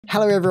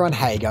Hello everyone,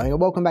 how you going?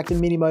 And welcome back to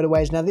Mini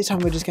Motorways. Now this time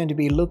we're just going to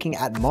be looking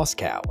at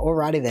Moscow.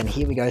 Alrighty then,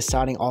 here we go.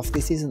 Starting off,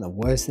 this isn't the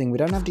worst thing. We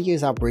don't have to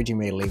use our bridge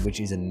immediately,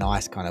 which is a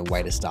nice kind of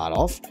way to start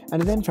off.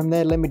 And then from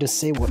there, let me just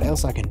see what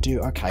else I can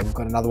do. Okay, we've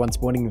got another one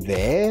spawning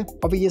there.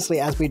 Obviously,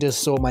 as we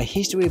just saw, my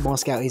history with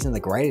Moscow isn't the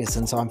greatest,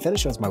 and so I'm fairly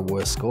sure it's my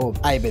worst score.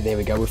 Hey, but there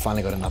we go. We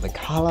finally got another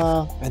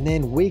color. And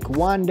then week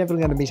one,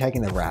 definitely going to be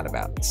taking the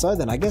roundabout. So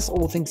then I guess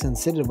all things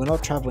considered, we're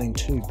not traveling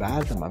too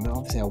bad at the moment.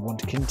 Obviously, I want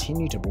to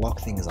continue to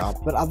block things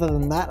up. But other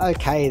than that,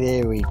 okay,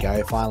 there we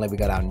go. Finally, we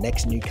got our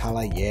next new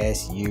color.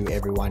 Yes, you,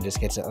 everyone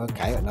just gets it.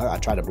 Okay, no, I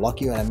tried to block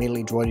you and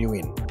immediately draw you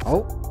in.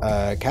 Oh,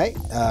 okay.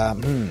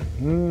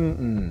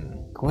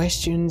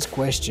 Questions.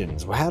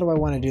 Well, how do I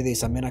want to do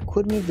this? I mean, I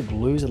could move the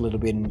blues a little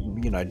bit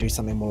and, you know, do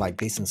something more like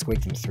this and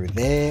squeak them through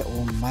there.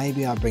 Or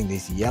maybe I'll bring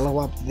this yellow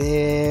up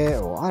there.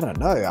 Or I don't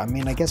know. I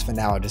mean, I guess for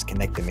now I'll just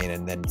connect them in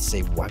and then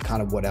see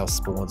what else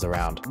spawns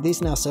around.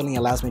 This now certainly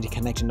allows me to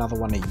connect another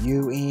one of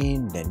you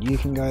in. Then you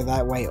can go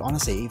that way.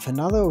 Honestly, if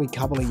another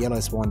couple of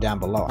yellows spawn down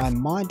below, I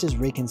might just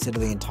reconsider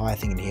the entire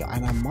thing in here.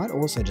 And I might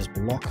also just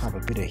block up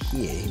a bit of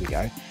here. Here we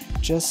go.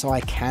 Just so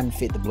I can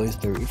fit the blues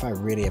through if I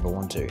really ever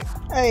want to.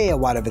 Hey, a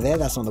white over there.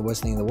 That's not the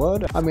worst thing in the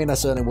world. I mean, I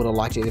certainly would have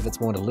liked it if it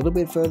spawned a little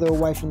bit further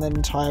away from that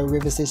entire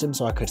river system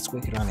so I could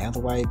squeak it around the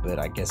other way, but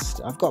I guess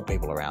I've got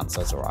people around,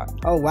 so it's alright.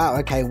 Oh wow,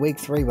 okay, week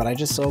 3, but I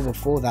just saw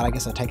before that, I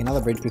guess I'll take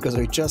another bridge because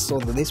we just saw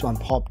that this one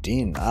popped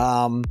in.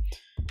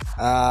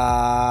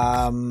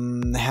 How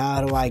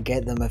do I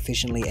get them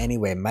efficiently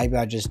anywhere? Maybe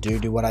I just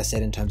do what I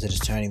said in terms of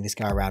just turning this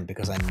guy around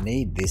because I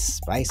need this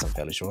space, I'm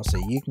fairly sure. So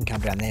you can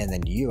come down there and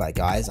then you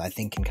guys, I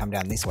think, can come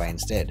down this way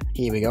instead.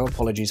 Here we go.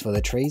 Apologies for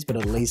the trees, but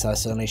at least I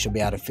certainly should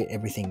be able to fit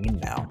everything in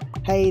now.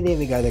 Hey, there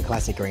we go. The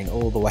classic green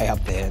all the way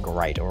up there.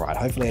 Great. All right.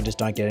 Hopefully I just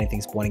don't get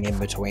anything spawning in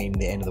between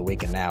the end of the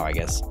week and now, I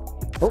guess.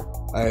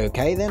 Oh,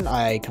 okay then.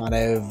 I kind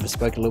of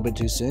spoke a little bit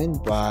too soon,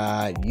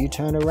 but you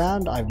turn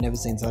around. I've never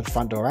seen such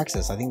front door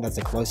access. I think that's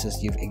the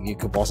closest you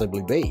could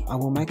possibly be. I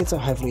will make it so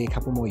hopefully a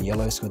couple more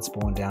yellows could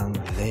spawn down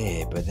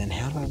there, but then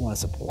how do I want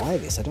to supply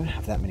this? I don't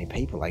have that many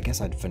people. I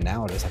guess for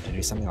now I'll just have to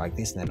do something like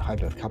this and then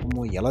hope a couple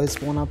more yellows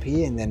spawn up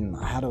here, and then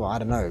I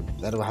don't know.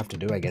 That'll have to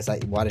do, I guess.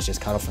 That white is just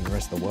cut off from the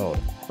rest of the world.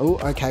 Oh,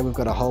 okay, we've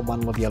got a whole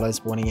bundle of yellows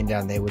spawning in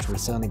down there, which will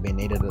certainly be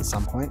needed at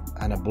some point.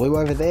 And a blue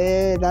over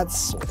there,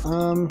 that's,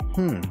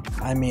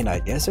 I mean, I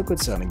guess it could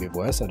certainly be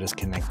worse. I'll just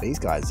connect these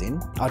guys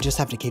in. I'll just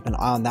have to keep an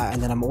eye on that.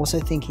 And then I'm also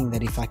thinking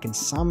that if I can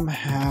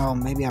somehow,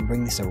 maybe I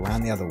bring this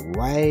around the other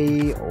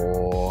way,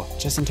 or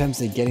just in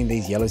terms of getting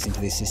these yellows into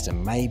this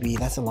system, maybe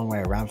that's a long way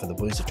around for the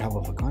blues to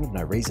travel for kind of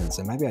no reason.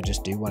 So maybe I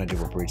just do want to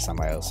do a bridge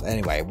somewhere else.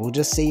 Anyway, we'll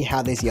just see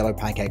how this yellow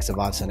pancake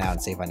survives for now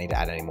and see if I need to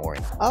add any more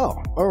in.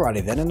 Oh,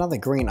 alrighty then, another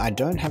green. I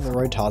don't have the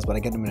road tiles, but I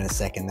get them in a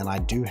second. Then I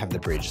do have the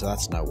bridge, so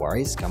that's no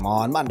worries. Come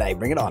on, Monday,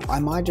 bring it on. I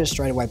might just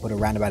straight away put a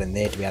roundabout in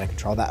there to be able to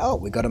control that. Oh,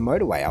 we got a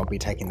motorway. I'll be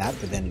taking that,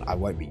 but then I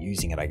won't be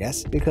using it, I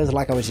guess, because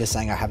like I was just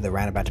saying, I have the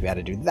roundabout to be able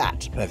to do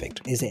that.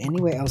 Perfect. Is there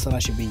anywhere else that I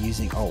should be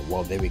using? Oh,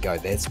 well, there we go.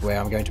 That's where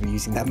I'm going to be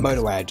using that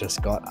motorway I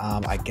just got.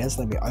 I guess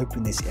let me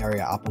open this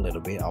area up a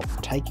little bit. I'll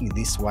take you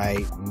this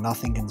way.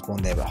 Nothing can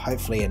spawn there, but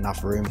hopefully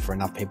enough room for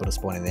enough people to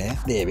spawn in there.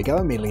 There we go.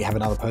 Immediately have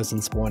another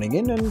person spawning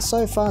in, and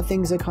so far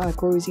things are kind of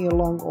cruising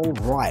along all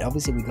right.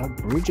 Obviously we got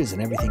bridges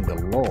and everything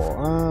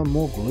galore.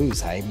 More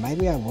blues, hey.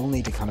 Maybe I will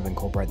need to kind of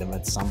incorporate them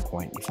at some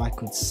point. If I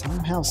could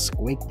somehow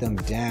squeak them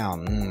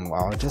down,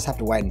 well, I'll just have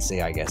to wait and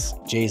see, I guess.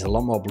 Geez, a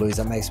lot more blues.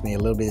 That makes me a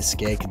little bit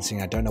scared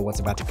considering I don't know what's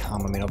about to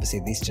come. I mean,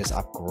 obviously this just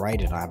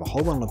upgraded. I have a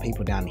whole bunch of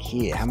people down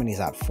here. How many is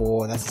that?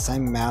 4. That's the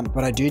same amount,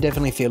 but I do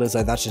definitely feel as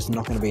though that's just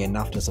not going to be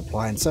enough to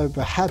supply. And so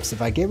perhaps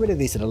if I get rid of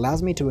this, it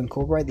allows me to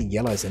incorporate the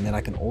yellows, and then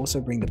I can also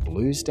bring the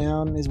blues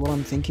down, is what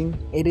I'm thinking.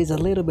 It is a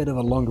little bit of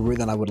a longer route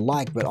than I would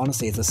like, but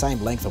honestly it's the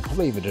same length, or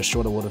probably even just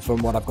shorter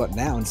from what I've got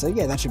now. And so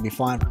yeah, that should be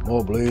fine.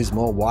 More blues,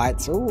 more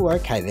whites. Oh,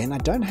 okay then. I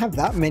don't have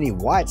that many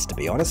whites, to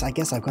be honest. I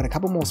guess I've got a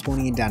couple more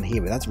spawning in down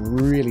here, but that's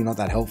really not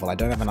that helpful. I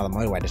don't have another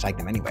motorway to take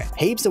them anywhere.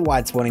 Heaps of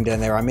white spawning down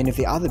there. I mean, if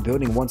the other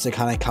building wants to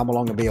kind of come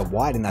along and be a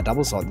white in that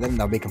double slot, then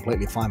they'll be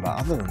completely fine. But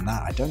other than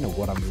that, I don't know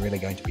what I'm really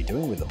going to be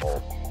doing with them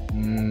all.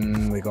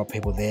 We got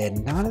people there.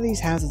 None of these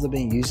houses are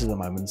being used at the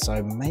moment,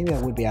 so maybe I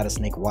would be able to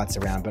sneak whites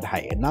around, but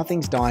hey,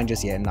 nothing's dying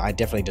just yet, and I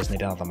definitely just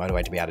need another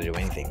motorway to be able to do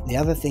anything. The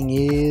other thing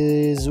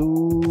is,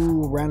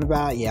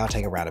 roundabout. Yeah, I'll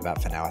take a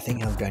roundabout for now. I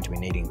think I'm going to be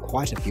needing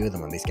quite a few of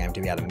them in this game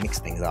to be able to mix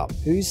things up.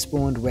 Who's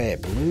spawned where?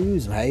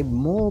 Blues, hey,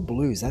 more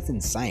blues. That's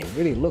insane.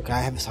 Really, look, I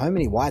have so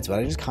many whites, but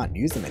I just can't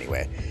use them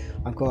anywhere.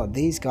 I've got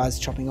these guys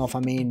chopping off.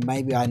 I mean,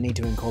 maybe I need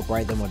to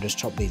incorporate them or just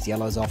chop these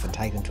yellows off and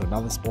take them to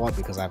another spot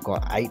because I've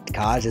got 8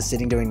 cars just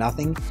sitting doing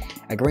nothing.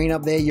 A green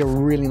up there, you're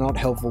really not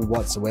helpful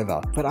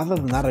whatsoever. But other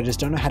than that, I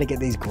just don't know how to get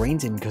these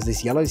greens in because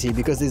this yellow's here,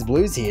 because there's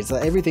blues here. So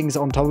everything's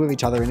on top of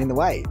each other and in the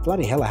way.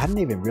 Bloody hell, I hadn't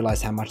even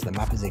realized how much the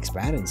map has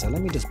expanded. So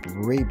let me just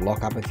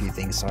re-block up a few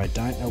things so I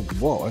don't know.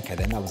 Whoa, okay,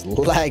 then that was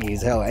laggy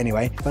as hell.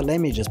 Anyway, but let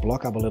me just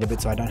block up a little bit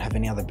so I don't have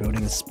any other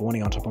buildings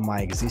spawning on top of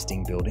my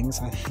existing buildings.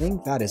 I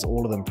think that is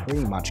all of them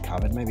pretty much covered.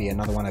 covered. Maybe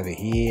another one over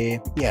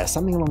here. Yeah,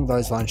 something along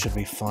those lines should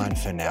be fine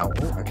for now.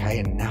 Ooh, okay,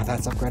 and now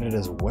that's upgraded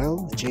as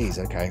well. Jeez,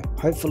 okay.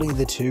 Hopefully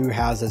the two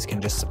houses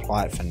can just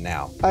supply it for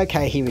now.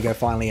 Okay, here we go.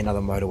 Finally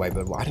another motorway,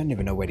 but I don't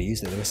even know where to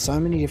use it. There were so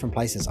many different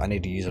places. I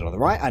need to use it on the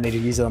right. I need to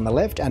use it on the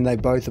left, and they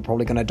both are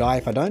probably going to die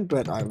if I don't,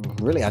 but I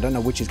don't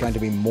know which is going to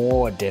be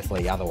more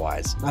deathly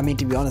otherwise. I mean,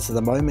 to be honest, at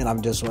the moment,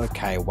 I'm just,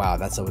 okay, wow,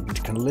 that's a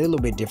little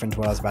bit different to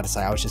what I was about to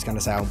say. I was just going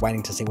to say I'm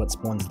waiting to see what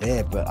spawns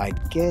there, but I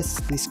guess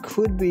this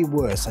could be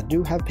worse. I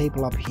do have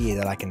people up here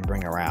that I can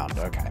bring around.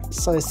 Okay,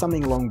 so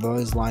something along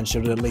those lines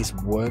should at least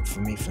work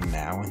for me for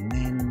now. And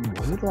then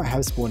who do I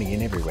have spawning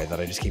in everywhere that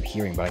I just keep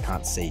hearing but I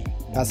can't see?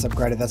 That's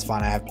upgraded, that's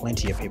fine. I have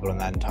plenty of people in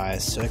that entire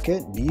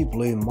circuit. You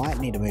blue might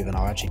need to move, and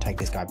I'll actually take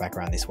this guy back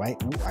around this way.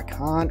 Ooh, I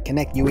can't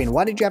connect you in.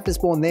 Why did you have to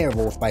spawn there of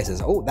all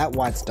spaces? Oh, that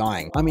white's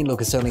dying. I mean,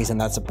 look, it certainly isn't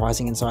that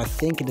surprising, and so I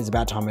think it is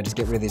about time I just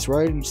get rid of this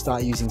road and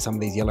start using some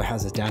of these yellow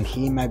houses down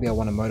here. Maybe I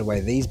want to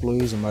motorway these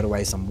blues and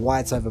motorway some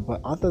whites over,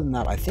 but other than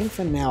that, I think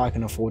for now I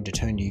can afford to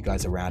turn you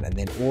guys around, and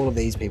then all of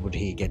these people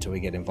here get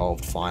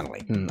involved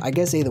finally. I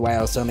guess either way,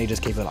 I'll certainly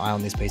just keep an eye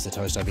on this piece of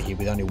toast over here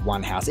with only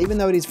one house. Even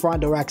though it is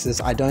front door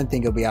access, I don't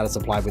think it'll be able to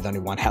supply with only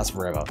one house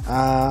forever.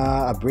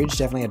 A bridge,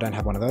 definitely I don't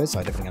have one of those, so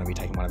I'm definitely going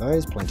to be taking one of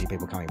those. Plenty of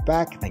people coming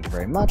back. Thank you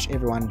very much.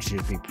 Everyone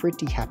should be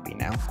pretty happy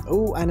now.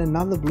 Oh, and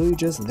another blue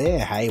just there.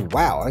 Hey,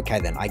 wow. Okay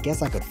then, I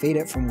guess I could feed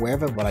it from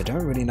wherever, but I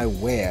don't really know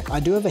where. I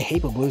do have a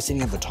heap of blue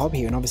sitting at the top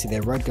here, and obviously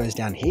their road goes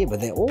down here, but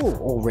they're all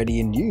already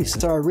in use,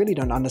 so I really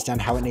don't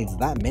understand how it needs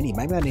that many.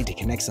 Maybe I need to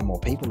connect some more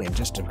people in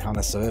just to kind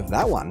of serve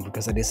that one,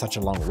 because it is such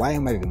a long way.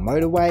 Or maybe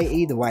motorway.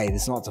 Either way,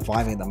 it's not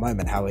surviving at the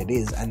moment how it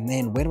is. And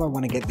then where do I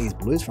want to get these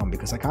blues from?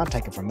 Because I can't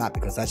take it from that,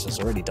 because that's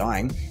just already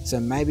dying. So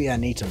maybe I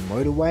need to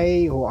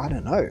motorway, or I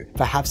don't know.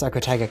 Perhaps I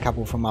could take a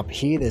couple from up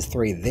here. There's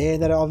 3 there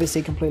that are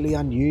obviously completely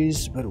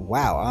unused, but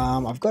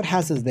wow, I've got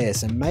houses there,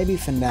 so maybe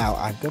for now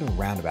I've got a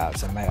roundabout,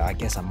 so maybe, I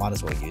guess I might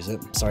as well use it.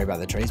 Sorry about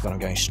the trees, but I'm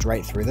going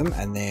straight through them.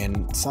 And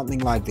then something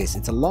like this.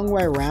 It's a long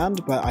way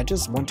around, but I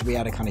just want to be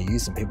able to kind of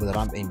use some people that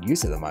aren't in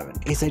use at the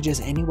moment. Is there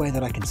just any way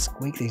that I can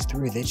squeak these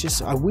through? There's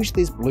just, I wish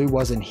this blue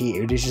wasn't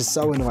here. It is just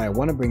so annoying. I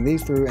want to bring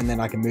these through and then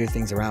I can move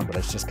things around, but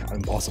it's just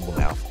impossible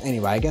now.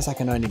 Anyway, I guess I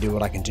can only do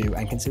what I can do,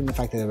 and considering the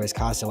fact that there is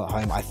cars still at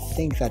home, I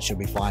think that should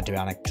be fine to be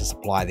able to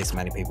supply this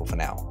many people for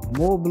now.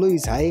 More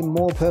blues, hey,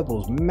 more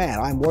purples. Man,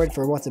 I'm worried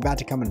for what's about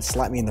to come and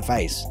slap me in the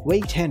face.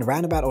 Week 10,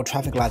 roundabout or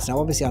traffic lights. Now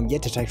obviously I'm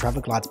yet to take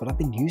traffic lights, but I've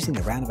been using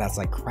the roundabouts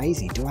like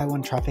crazy. Do I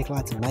want traffic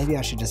lights? Maybe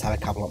I should just have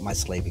a couple up my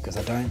sleeve, because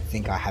I don't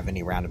think I have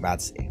any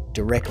roundabouts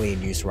directly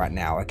in use right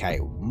now. Okay,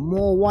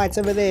 more whites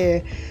over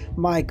there.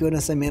 My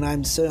goodness, I mean,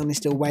 I'm certainly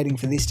still waiting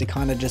for this to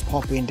kind of just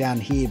pop in down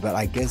here, but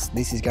I guess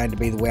this is going to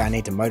be the way I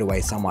need to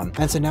motorway someone.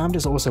 And so now I'm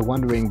just also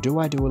wondering, do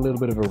I do a little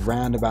bit of a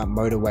roundabout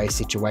motorway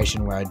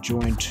situation where I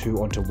join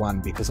 2 onto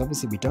 1, because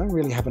obviously we don't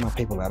really have enough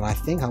people, and I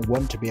think I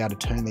want to be able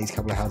to turn these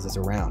couple of houses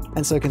around.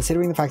 And so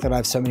considering the fact that I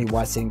have so many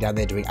whites sitting down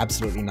there doing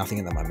absolutely nothing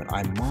at the moment,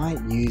 I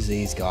might use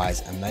these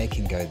guys and they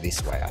can go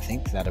this way. I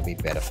think that'll be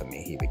better for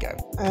me. Here we go.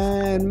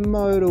 And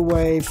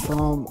motorway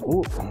from,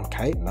 oh,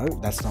 okay, no,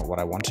 that's not what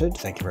I wanted.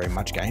 Thank you very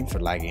much, game, for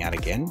lagging out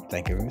again.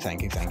 Thank you,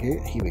 thank you, thank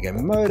you. Here we go.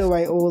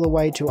 Motorway all the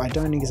way to, I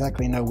don't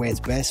exactly know where it's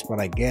best, but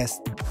I guess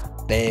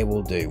there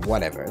will do.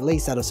 Whatever. At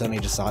least that'll certainly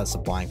just start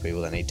supplying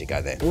people that need to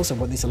go there. Also,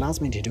 what this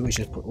allows me to do is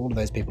just put all of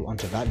those people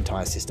onto that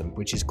entire system,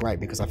 which is great,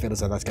 because I feel as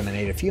though that's going to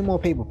need a few more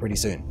people pretty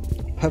soon.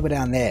 Purple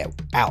down there.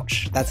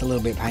 Ouch. That's a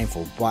little bit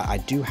painful, but I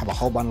do have a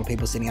whole bundle of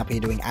people sitting up here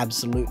doing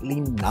absolutely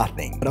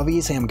nothing. But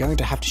obviously I'm going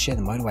to have to share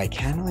the motorway.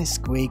 Can I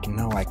squeak?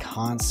 No, I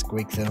can't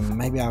squeak them.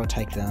 Maybe I would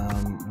take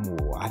them,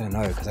 ooh, I don't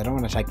know, because I don't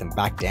want to take them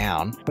back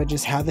down. But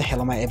just how the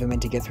hell am I ever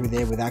meant to get through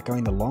there without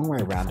going the long way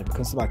around it?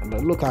 Because like,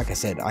 look, like I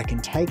said, I can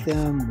take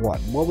them,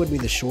 what would be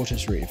the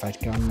shortest route? If I'd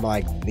gone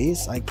like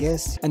this, I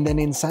guess. And then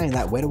in saying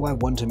that, where do I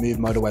want to move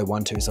motorway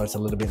 1 to so it's a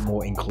little bit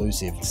more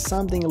inclusive?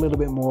 Something a little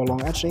bit more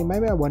along. Actually,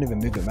 maybe I won't even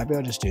move it. Maybe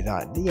I'll just do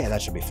that. Yeah,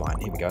 that should be fine.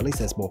 Here we go. At least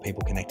there's more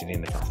people connected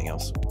in, if nothing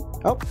else.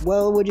 Oh,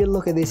 well, would you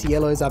look at this?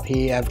 Yellows up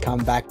here have come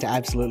back to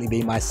absolutely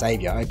be my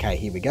savior. Okay,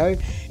 here we go.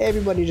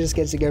 Everybody just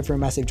gets to go for a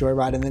massive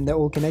joyride, and then they're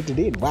all connected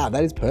in. Wow,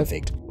 that is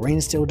perfect.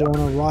 Green's still doing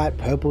all right.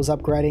 Purple's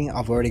upgrading.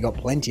 I've already got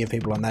plenty of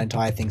people on that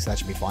entire thing, so that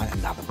should be fine.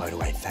 Another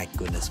motorway. Thank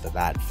goodness for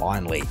that.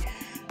 Finally.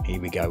 Here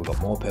we go, we've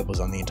got more purples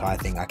on the entire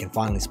thing. I can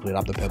finally split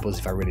up the purples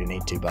if I really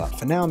need to, but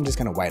for now I'm just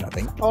going to wait, I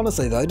think.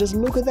 Honestly though, just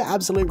look at the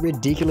absolute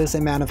ridiculous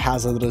amount of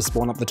houses that have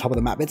spawned up the top of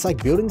the map. It's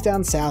like buildings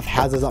down south,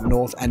 houses up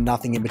north, and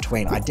nothing in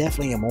between. I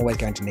definitely am always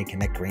going to need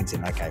connect greens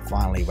in. Okay,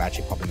 finally we're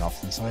actually popping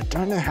off, and so I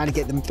don't know how to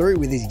get them through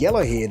with this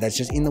yellow here that's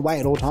just in the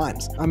way at all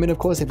times. I mean, of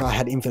course, if I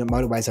had infinite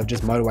motorways, I'd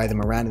just motorway them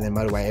around and then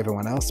motorway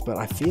everyone else, but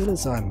I feel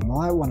as though I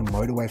might want to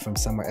motorway from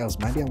somewhere else.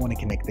 Maybe I want to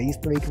connect these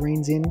 3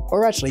 greens in.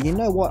 Or actually, you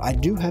know what? I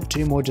do have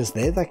 2 more just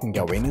there that that can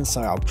go in, and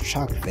so I'll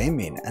chuck them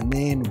in. And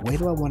then where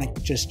do I want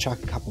to just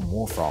chuck a couple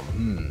more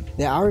from?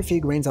 There are a few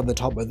greens up the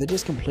top, but they're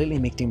just completely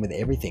mixed in with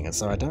everything, and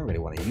so I don't really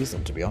want to use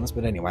them, to be honest.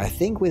 But anyway, I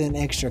think with an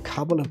extra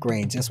couple of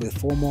greens, just with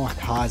 4 more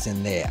cars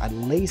in there, at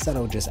least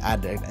that'll just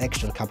add an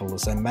extra couple or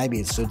so.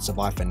 Maybe it should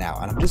survive for now,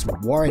 and I'm just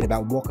worried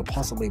about what could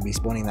possibly be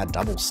spawning that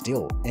double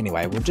still.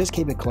 Anyway, we'll just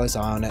keep a close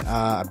eye on it.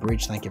 A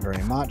bridge, thank you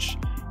very much.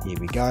 Here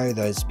we go,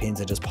 those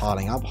pins are just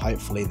piling up.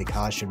 Hopefully the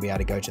cars should be able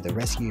to go to the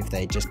rescue. If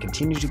they just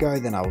continue to go,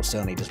 then I will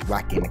certainly just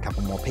whack in a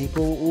couple more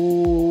people.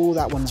 Ooh,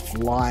 that one's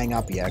flying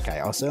up. Yeah, okay,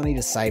 I'll certainly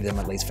just save them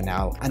at least for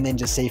now, and then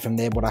just see from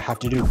there what I have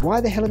to do.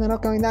 Why the hell are they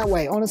not going that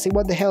way? Honestly,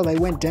 what the hell? They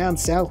went down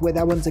south where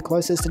that one's the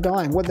closest to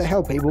dying. What the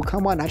hell, people?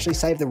 Come on, actually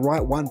save the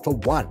right one for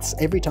once.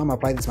 Every time I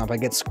play this map, I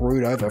get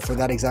screwed over for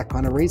that exact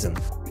kind of reason.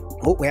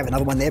 Oh, we have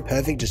another one there.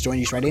 Perfect. Just join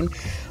you straight in.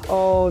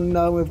 Oh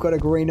no, we've got a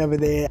green over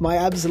there. My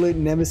absolute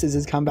nemesis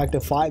has come back to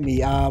fight me.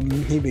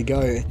 Here we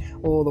go.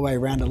 All the way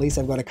around. At least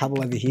I've got a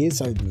couple over here.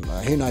 So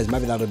who knows?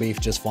 Maybe that'll be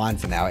just fine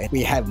for now.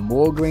 We have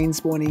more greens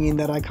spawning in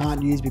that I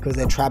can't use because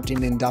they're trapped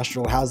in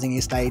industrial housing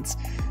estates.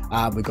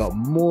 We've got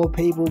more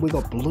people. We've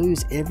got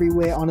blues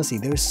everywhere. Honestly,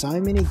 there's so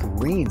many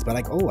greens, but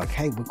like, oh,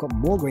 okay, we've got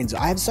more greens.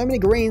 I have so many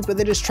greens, but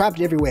they're just trapped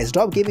everywhere.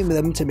 Stop giving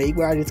them to me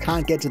where I just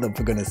can't get to them,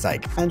 for goodness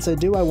sake. And so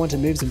do I want to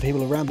move some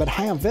people around? But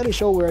hey, I'm fairly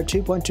sure we're at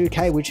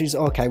 2.2k, which is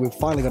okay. We've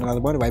finally got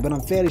another motorway, but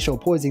I'm fairly sure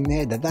pausing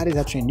there that is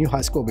actually a new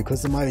high score,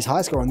 because the most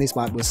high score on this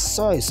map was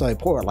so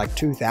poor at like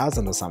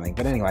 2,000 or something.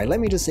 But anyway, let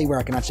me just see where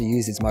I can actually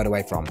use this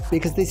motorway from,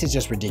 because this is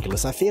just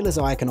ridiculous. I feel as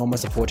though I can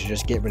almost afford to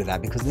just get rid of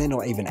that, because they're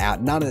not even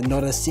out. Not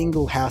a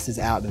single house is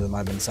out at the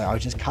moment, so I'll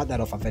just cut that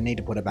off if I need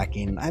to put it back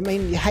in. I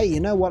mean, hey, you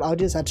know what? I'll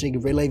just actually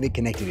leave it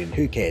connected in.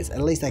 Who cares?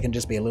 At least they can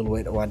just be a little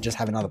bit, or just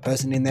have another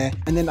person in there.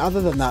 And then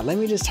other than that, let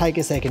me just take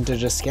a second to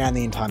just scan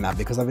the entire map,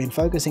 because I've been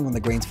focusing on the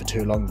greens for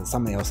too long that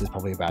something else is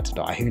probably about to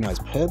die. Who knows?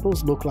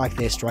 Purples look like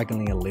they're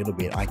struggling a little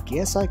bit. I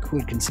guess I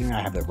could, considering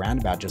I have the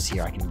roundabout just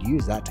here, I can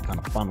use that to kind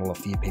of funnel a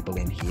few people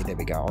in here. There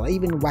we go. I'll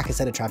even whack a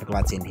set of traffic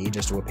lights in here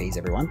just to appease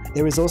everyone.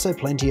 There is also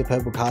plenty of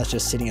purple cars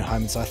just sitting at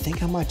home, so I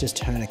think I might just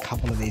turn a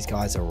couple of these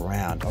guys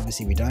around.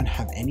 Obviously, we don't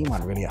have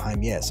anyone really at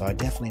home yet, so I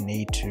definitely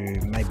need to,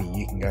 maybe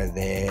you can go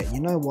there.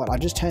 You know what? I'll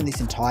just turn this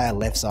entire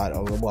left side,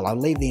 or well, I'll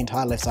leave the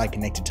entire left side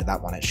connected to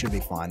that one. It should be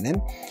fine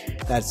then.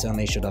 That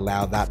certainly should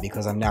allow that,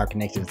 because I'm now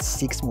connected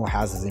 6 more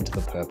houses into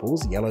the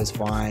purples. Yellow's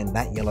fine.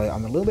 That yellow,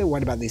 I'm a little bit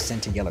worried about this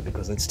center yellow,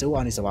 because it's still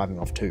only surviving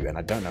off 2, and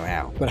I don't know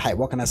how. But hey,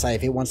 what can I say?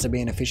 If it wants to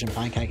be an efficient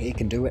pancake, it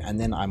can do it, and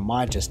then I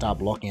might just start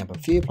blocking up a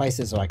few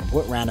places so I can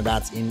put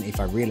roundabouts in if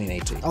I really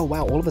need to. Oh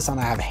wow, all of a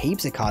sudden I have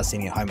heaps of cars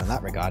sitting at home in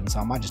that regard, and so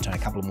I might just turn a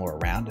couple more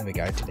around. There we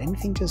go. Did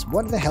anything just,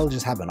 what the hell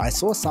just happened? I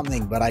saw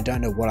something, but I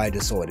don't know what I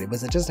just saw.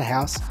 Was it just a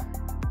house?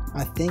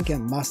 I think it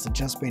must have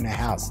just been a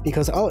house,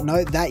 because oh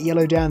no, that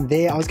yellow down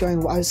there,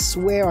 I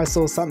swear I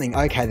saw something.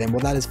 Okay then, well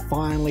that has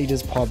finally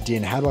just popped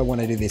in. How do I want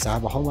to do this? I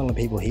have a whole lot of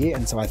people here,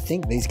 and so I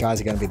think these guys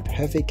are going to be the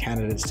perfect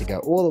candidates to go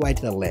all the way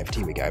to the left.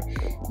 Here we go.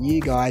 You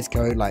guys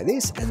go like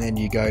this, and then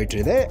you go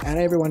to there, and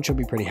everyone should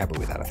be pretty happy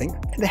with that, I think.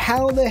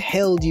 How the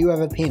hell do you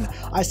have a pin?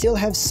 I still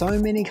have so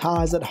many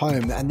cars at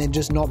home, and they're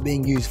just not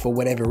being used for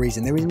whatever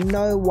reason. There is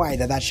no way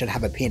that should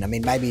have a pin. I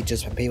mean, maybe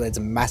just for people, it's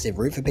a massive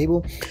route for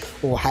people,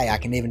 or hey, I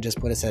can even just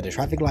put a set of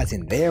traffic lights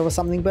in there or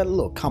something. But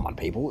look, come on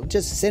people,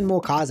 just send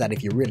more cars out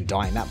if you're really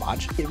dying that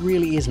much. It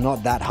really is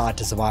not that hard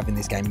to survive in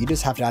this game. You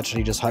just have to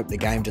actually just hope the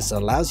game just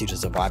allows you to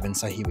survive. And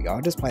so here we go.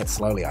 I'll just play it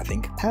slowly, I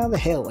think. How the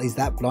hell is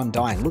that blonde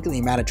dying? Look at the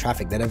amount of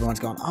traffic that everyone's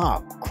gone,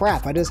 oh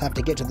crap, I just have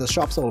to get to the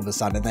shops all of a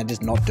sudden, and they're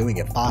just not doing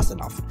it fast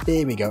enough.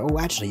 There we go. Oh,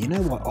 actually, you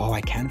know what? Oh,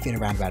 I can fit a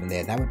roundabout in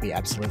there. That would be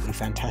absolutely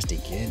fantastic.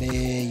 Yeah, there,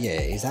 yeah.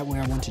 Is that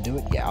where I want to do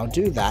it? Yeah, I'll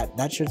do that.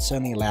 That should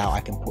certainly allow,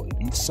 I can put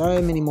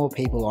so many more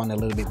people on a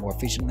little bit more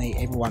efficiently.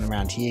 Everyone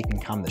around here can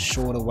come the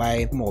shorter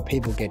way. More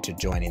people get to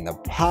join in the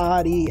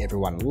party.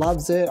 Everyone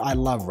loves it. I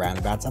love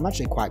roundabouts. I'm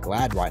actually quite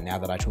glad right now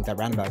that I took that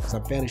roundabout, because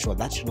I'm fairly sure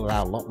that should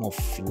allow a lot more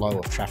flow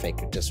of traffic,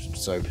 just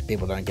so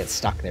people don't get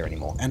stuck there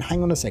anymore. And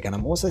hang on a second,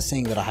 I'm also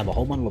seeing that I have a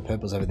whole bundle of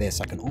purples over there,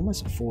 so I can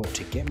almost afford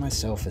to get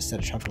myself a set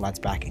of traffic lights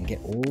back and get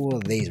all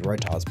of these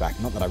road tiles back.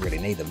 Not that I really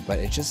need them, but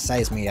it just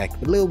saves me a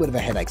little bit of a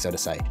headache, so to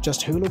say.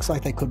 Just who looks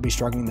like they could be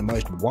struggling the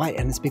most? White,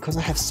 and it's because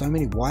I have so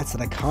many whites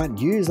that I can't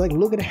use. Like,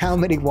 look at how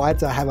many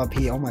whites I have up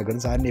here. Oh my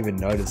goodness, I didn't even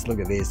notice. Look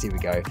at this. Here we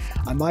go.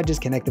 I might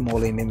just connect them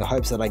all in the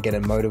hopes that I get a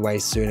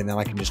motorway soon, and then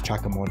I can just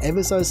chuck them on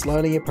ever so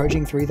slowly,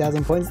 approaching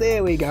 3,000 points.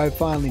 There we go,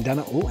 finally done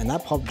it. Oh, and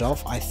that popped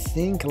off. I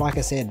think, like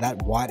I said,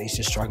 that white is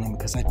just struggling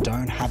because I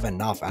don't have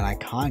enough, and I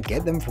can't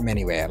get them from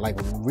anywhere. Like,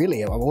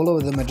 really, all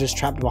of them are just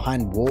trapped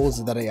behind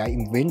walls that are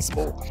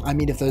invincible. I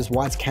mean, if those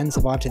whites can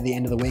survive to the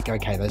end of the week,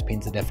 okay, those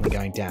pins are definitely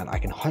going down. I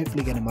can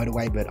hopefully get a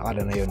motorway, but I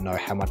don't even know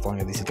how much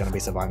longer this is going to be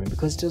surviving,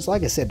 because just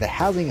like I said, the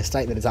housing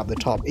estate that is up the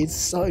top is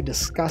so disgusting.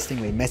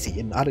 disgustingly messy,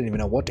 and I don't even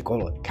know what to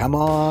call it. Come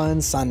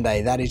on,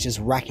 Sunday. That is just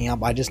racking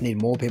up. I just need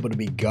more people to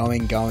be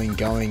gone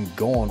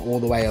all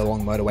the way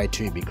along motorway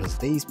 2, because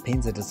these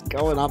pins are just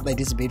going up. They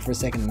disappeared for a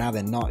second and now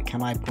they're not.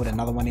 Can I put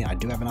another one in? I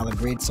do have another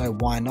grid, so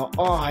why not?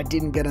 Oh, I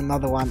didn't get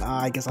another one.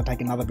 I guess I'll take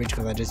another bridge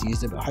because I just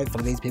used it, but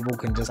hopefully these people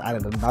can just add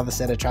another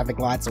set of traffic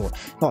lights, or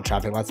not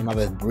traffic lights,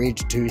 another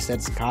bridge, 2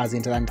 sets of cars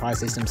into that entire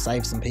system,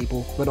 save some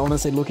people. But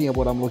honestly, looking at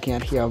what I'm looking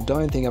at here, I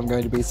don't think I'm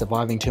going to be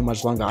surviving too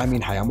much longer. I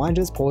mean, hey, I might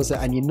just pause it,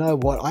 and you know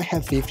what? I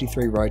have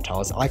 53 road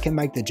tiles. I can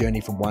make the journey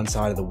from one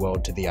side of the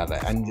world to the other,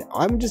 and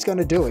I'm just going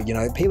to do it. You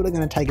know, people are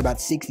going to take about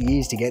 6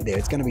 years to get there.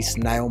 It's going to be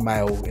snail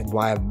mail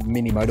via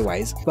mini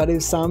motorways. But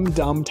if some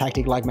dumb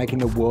tactic like making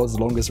the world's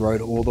longest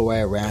road all the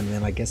way around,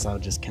 then I guess I'll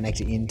just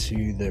connect it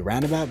into the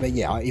roundabout. But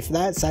yeah, if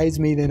that saves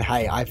me, then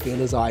hey, I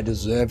feel as I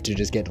deserve to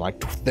just get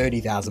like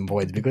 30,000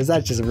 points, because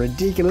that's just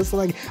ridiculous.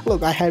 Like,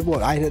 look, I had what?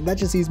 That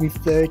just used me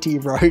 30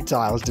 road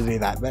tiles to do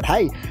that. But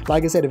hey,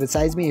 like I said, if it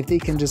saves me, if they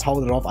can just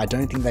hold it off, I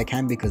don't think they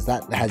can, because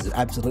that has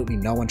absolutely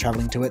no one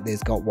traveling to it.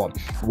 There's got what?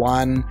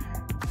 1,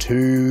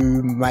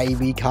 2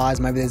 maybe cars,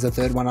 maybe there's a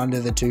third one under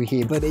the 2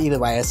 here, but either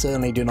way, I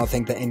certainly do not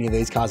think that any of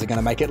these cars are going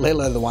to make it, let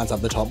alone the ones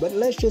up the top. But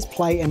let's just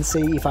play and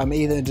see if I'm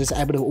either just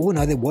able to, oh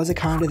no, there was a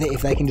car under there.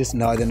 If they can just,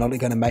 no, they're not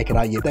going to make it,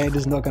 are you? They're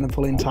just not going to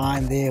pull in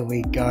time. There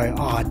we go.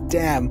 Oh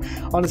damn,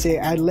 honestly,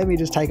 let me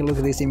just take a look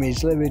at this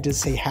image. Let me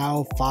just see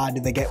how far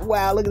did they get.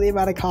 Wow, look at the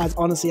amount of cars.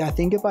 Honestly, I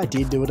think if I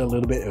did do it a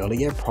little bit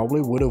earlier, it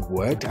probably would have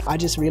worked. I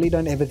just really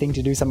don't ever think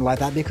to do something like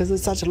that, because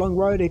it's such a long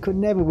road, it could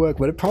never work,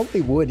 but it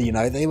probably would, you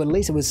know. At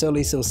least it was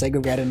certainly still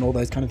segregated and all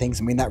those kind of things.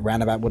 I mean, that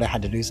roundabout would have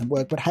had to do some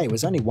work, but hey, it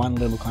was only one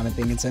little kind of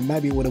thing, and so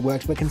maybe it would have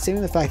worked. But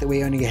considering the fact that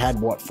we only had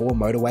what, 4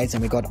 motorways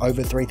and we got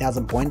over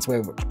 3,000 points,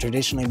 where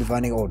traditionally we've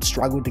only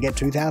struggled to get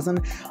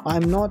 2,000,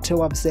 I'm not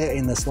too upset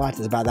in the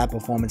slightest about that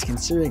performance,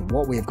 considering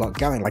what we've got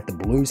going. Like, the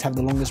blues have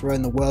the longest road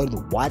in the world,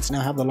 the whites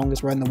now have the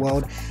longest road in the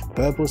world,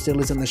 purple still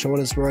isn't the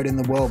shortest road in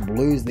the world,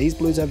 blues, these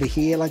blues over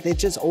here, like, they're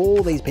just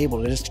all these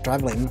people are just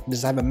traveling,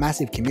 just have a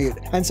massive commute.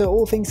 And so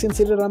all things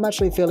considered, I'm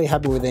actually fairly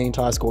happy with the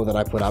entire score that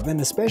I put up,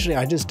 and especially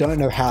I just don't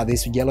know how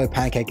this yellow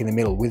pancake in the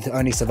middle with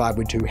only survived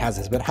with 2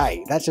 houses. But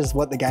hey, that's just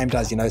what the game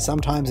does, you know.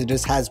 Sometimes it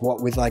just has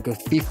what, with like a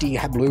 50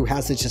 blue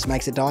houses just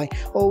makes it die,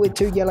 or with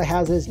 2 yellow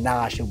houses,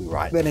 nah, she'll be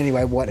right. But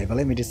anyway, whatever,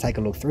 let me just take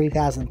a look.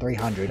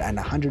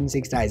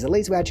 3,306 days, at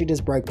least we actually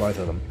just broke both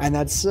of them, and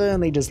that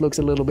certainly just looks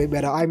a little bit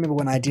better. I remember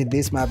when I did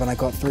this map and I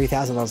got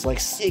 3,000, I was like,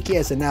 sick,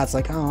 yes, and now it's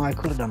like, oh, I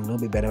could have done a little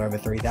bit better over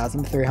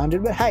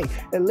 3,300, but hey,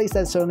 at least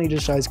that certainly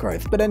just shows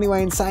growth. But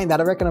anyway, in saying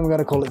that, I reckon I'm going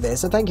to call it there.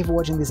 So thank you for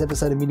watching this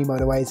episode of Mini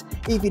Motorways.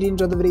 If you did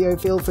enjoy the video,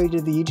 feel free to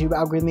do the YouTube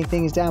algorithmic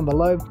things down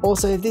below.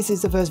 Also, if this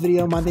is the first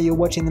video of mine that you're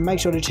watching, then make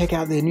sure to check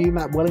out the new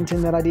map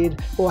Wellington that I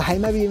did, or hey,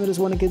 maybe you just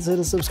want to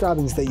consider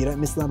subscribing so that you don't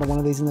miss another one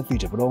of these in the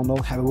future. But all in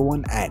all, have a good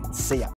one and see ya.